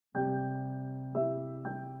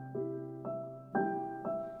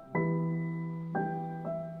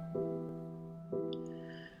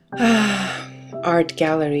Art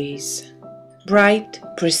galleries. Bright,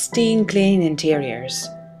 pristine, clean interiors.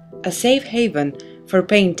 A safe haven for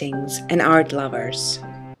paintings and art lovers.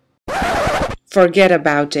 Forget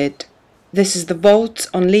about it. This is the vaults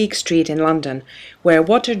on Leake Street in London, where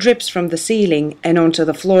water drips from the ceiling and onto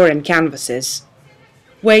the floor and canvases.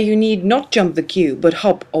 Where you need not jump the queue but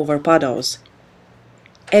hop over puddles.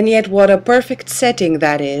 And yet what a perfect setting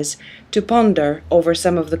that is to ponder over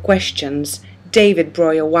some of the questions David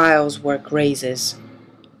Breuer-Weil's work raises.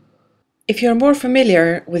 If you're more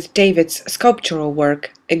familiar with David's sculptural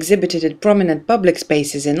work exhibited at prominent public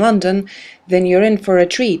spaces in London, then you're in for a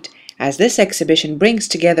treat, as this exhibition brings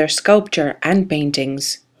together sculpture and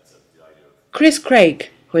paintings. Chris Craig,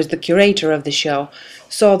 who is the curator of the show,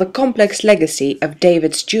 saw the complex legacy of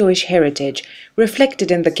David's Jewish heritage reflected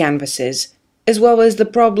in the canvases, as well as the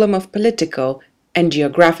problem of political and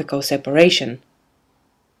geographical separation.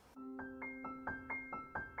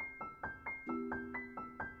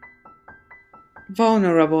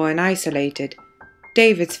 Vulnerable and isolated,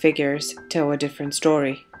 David's figures tell a different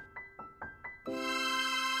story.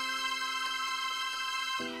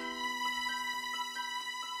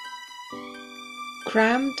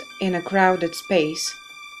 Crammed in a crowded space,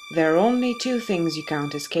 there are only two things you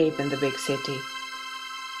can't escape in the big city: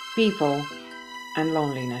 people and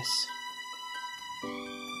loneliness.